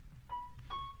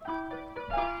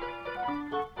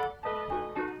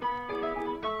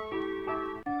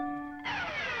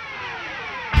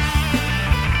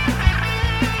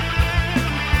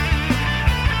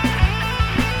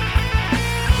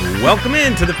Welcome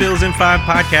in to the Phils in 5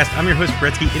 podcast. I'm your host,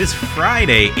 Bretsky. It is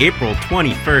Friday, April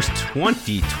 21st,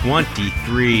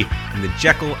 2023, and the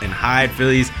Jekyll and Hyde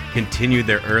Phillies continued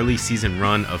their early season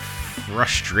run of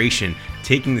frustration,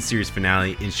 taking the series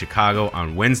finale in Chicago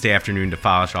on Wednesday afternoon to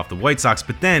polish off the White Sox,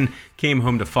 but then came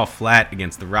home to fall flat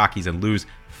against the Rockies and lose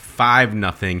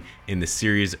 5-0 in the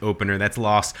series opener. That's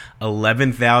loss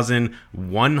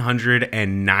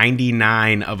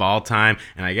 11,199 of all time.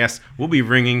 And I guess we'll be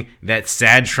ringing that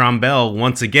sad Schramm bell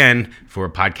once again for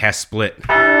a podcast split.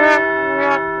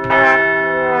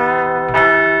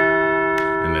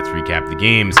 And let's recap the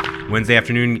games. Wednesday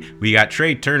afternoon, we got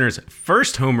Trey Turner's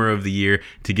first homer of the year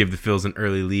to give the Phils an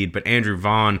early lead, but Andrew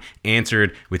Vaughn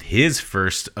answered with his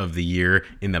first of the year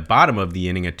in the bottom of the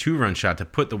inning, a 2-run shot to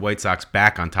put the White Sox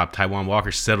back on top. Taijuan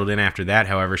Walker settled in after that,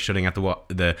 however, shutting out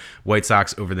the White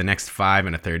Sox over the next 5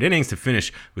 1/3 innings to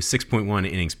finish with 6.1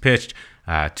 innings pitched.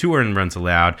 2 earned runs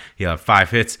allowed. He had 5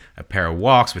 hits, a pair of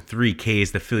walks with 3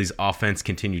 Ks. The Phillies offense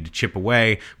continued to chip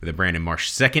away with a Brandon Marsh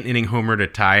second inning homer to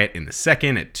tie it in the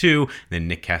second at 2. Then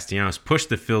Nick Castellanos pushed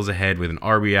the Phils ahead with an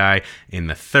RBI in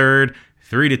the third.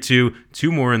 3-2, 2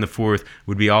 more in the fourth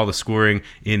would be all the scoring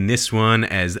in this one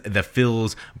as the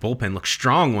Phils bullpen looked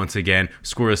strong once again.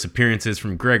 Scoreless appearances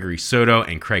from Gregory Soto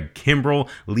and Craig Kimbrell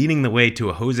leading the way to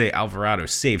a Jose Alvarado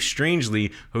save.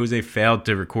 Strangely, Jose failed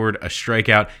to record a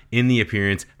strikeout in the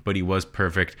appearance, but he was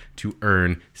perfect to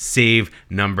earn save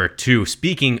number 2.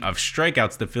 Speaking of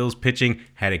strikeouts, the Phils pitching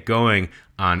had it going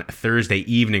on Thursday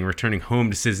evening, returning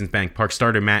home to Citizens Bank Park.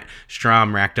 Starter Matt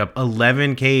Strahm racked up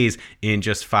 11 Ks in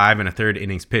just 5 1/3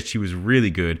 innings pitched. He was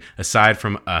really good, aside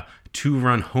from a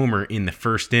 2-run homer in the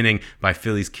first inning by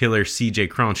Phillies killer CJ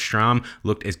Cron. Strahm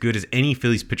looked as good as any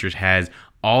Phillies pitcher has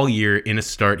all year in a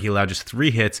start. He allowed just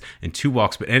 3 hits and 2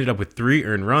 walks, but ended up with 3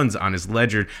 earned runs on his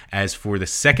ledger. As for the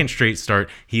second straight start,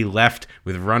 he left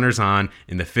with runners on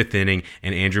in the 5th inning,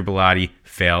 and Andrew Bellotti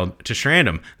failed to strand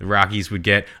him. The Rockies would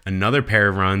get another pair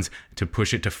of runs to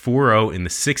push it to 4-0 in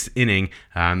the 6th inning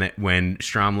when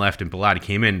Strahm left and Bellotti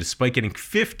came in. Despite getting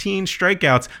 15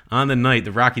 strikeouts on the night,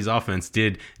 the Rockies offense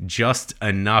did just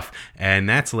enough, and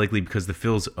that's likely because the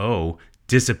Phils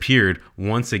disappeared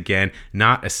once again.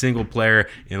 Not a single player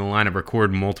in the lineup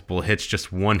recorded multiple hits,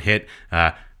 just 1 hit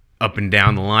up and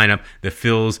down the lineup. The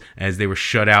Phils, as they were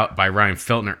shut out by Ryan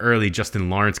Feltner early, Justin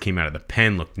Lawrence came out of the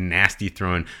pen, looked nasty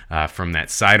throwing from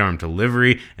that sidearm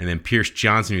delivery, and then Pierce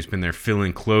Johnson, who's been their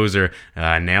fill-in closer,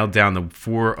 nailed down the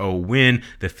 4-0 win.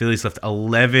 The Phillies left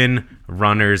 11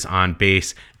 runners on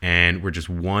base and were just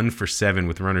 1 for 7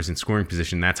 with runners in scoring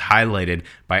position. That's highlighted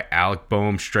by Alec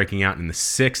Boehm striking out in the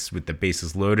 6th with the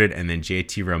bases loaded, and then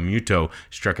JT Realmuto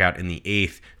struck out in the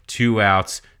 8th. 2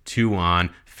 outs, 2 on.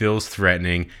 Phils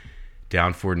threatening,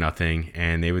 down 4-0,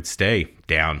 and they would stay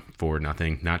down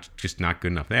 4-0. Not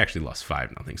good enough. They actually lost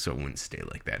 5-0, so it wouldn't stay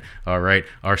like that. All right,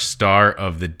 our star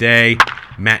of the day,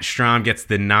 Matt Strahm, gets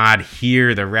the nod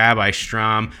here. The Rabbi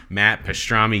Strahm, Matt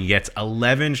Pastrami, gets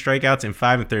 11 strikeouts in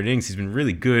 5 1/3 innings. He's been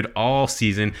really good all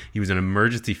season. He was an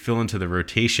emergency fill into the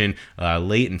rotation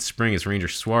late in spring as Ranger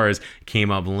Suarez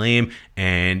came up lame,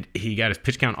 and he got his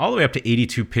pitch count all the way up to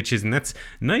 82 pitches, and that's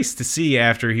nice to see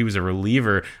after he was a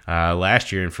reliever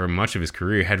last year and for much of his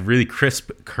career. Had really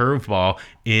crisp curveball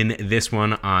in this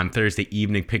one on Thursday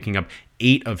evening, picking up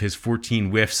 8 of his 14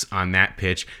 whiffs on that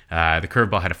pitch. The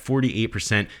curveball had a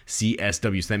 48%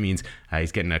 CSW, so that means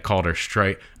he's getting a called or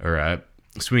strike or a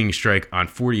swinging strike on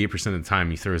 48% of the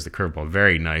time he throws the curveball.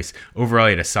 Very nice. Overall,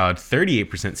 he had a solid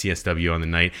 38% CSW on the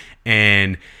night,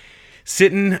 and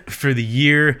sitting for the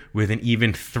year with an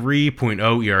even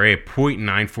 3.0 ERA,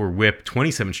 0.94 whip,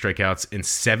 27 strikeouts, and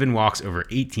 7 walks over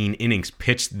 18 innings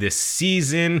pitched this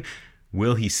season.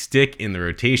 Will he stick in the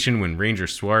rotation when Ranger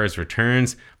Suarez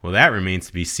returns? Well, that remains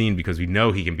to be seen because we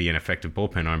know he can be an effective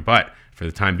bullpen arm. But for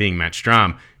the time being, Matt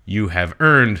Strahm, you have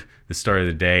earned the start of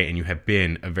the day, and you have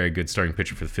been a very good starting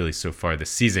pitcher for the Phillies so far this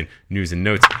season. News and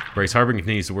notes. Bryce Harper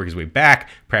continues to work his way back,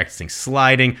 practicing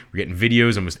sliding. We're getting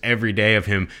videos almost every day of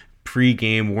him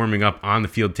pre-game warming up on the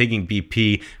field, taking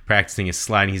BP, practicing his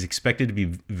sliding. He's expected to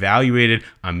be evaluated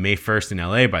on May 1st in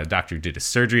LA by the doctor who did his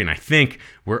surgery, and I think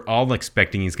we're all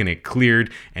expecting he's going to get cleared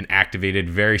and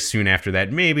activated very soon after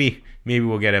that. Maybe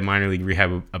we'll get a minor league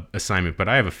rehab assignment, but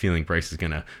I have a feeling Bryce is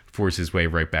going to force his way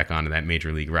right back onto that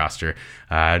major league roster.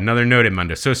 Another note,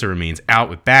 Edmundo Sosa remains out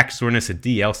with back soreness. A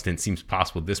DL stint seems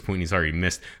possible at this point. He's already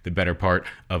missed the better part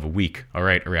of a week. All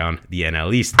right, around the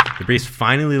NL East. The Braves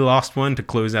finally lost one to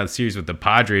close out the series with the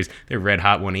Padres. They're red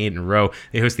hot, won 8 in a row.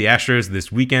 They host the Astros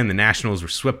this weekend. The Nationals were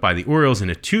swept by the Orioles in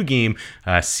a 2-game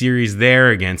series there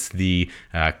against the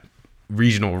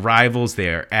regional rivals. They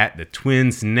are at the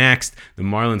Twins next. The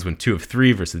Marlins win 2 of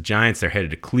 3 versus the Giants. They're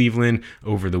headed to Cleveland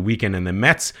over the weekend, and the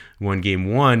Mets won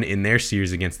game 1 in their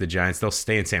series against the Giants. They'll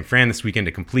stay in San Fran this weekend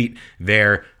to complete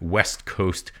their West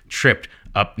Coast trip.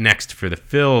 Up next for the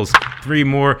Phils, 3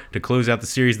 more to close out the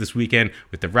series this weekend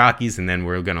with the Rockies, and then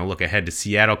we're going to look ahead to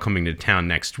Seattle coming to town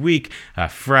next week.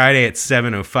 Friday at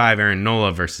 7:05, Aaron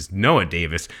Nola versus Noah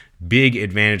Davis. Big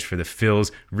advantage for the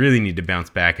Phils. Really need to bounce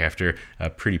back after a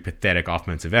pretty pathetic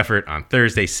offensive effort on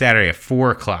Thursday. Saturday at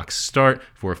 4 o'clock start,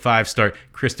 4-5 start.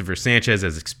 Christopher Sanchez,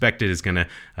 as expected, is going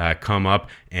to come up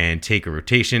and take a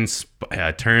rotation,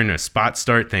 turn a spot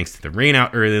start thanks to the rain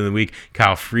out early in the week.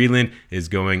 Kyle Freeland is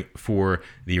going for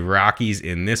the Rockies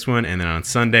in this one. And then on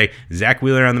Sunday, Zach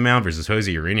Wheeler on the mound versus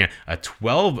Jose Urena. A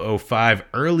 12:05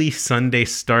 early Sunday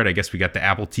start. I guess we got the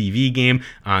Apple TV game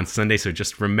on Sunday, so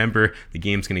just remember the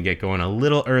game's going to get going a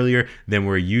little earlier than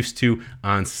we're used to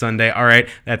on Sunday. All right,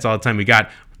 that's all the time we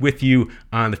got with you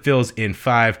on the Phils in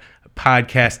 5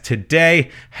 podcast today.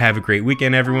 Have a great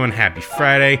weekend, everyone. Happy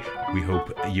Friday. We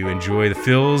hope you enjoy the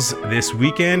Phils this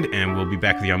weekend, and we'll be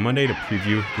back with you on Monday to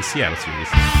preview the Seattle series.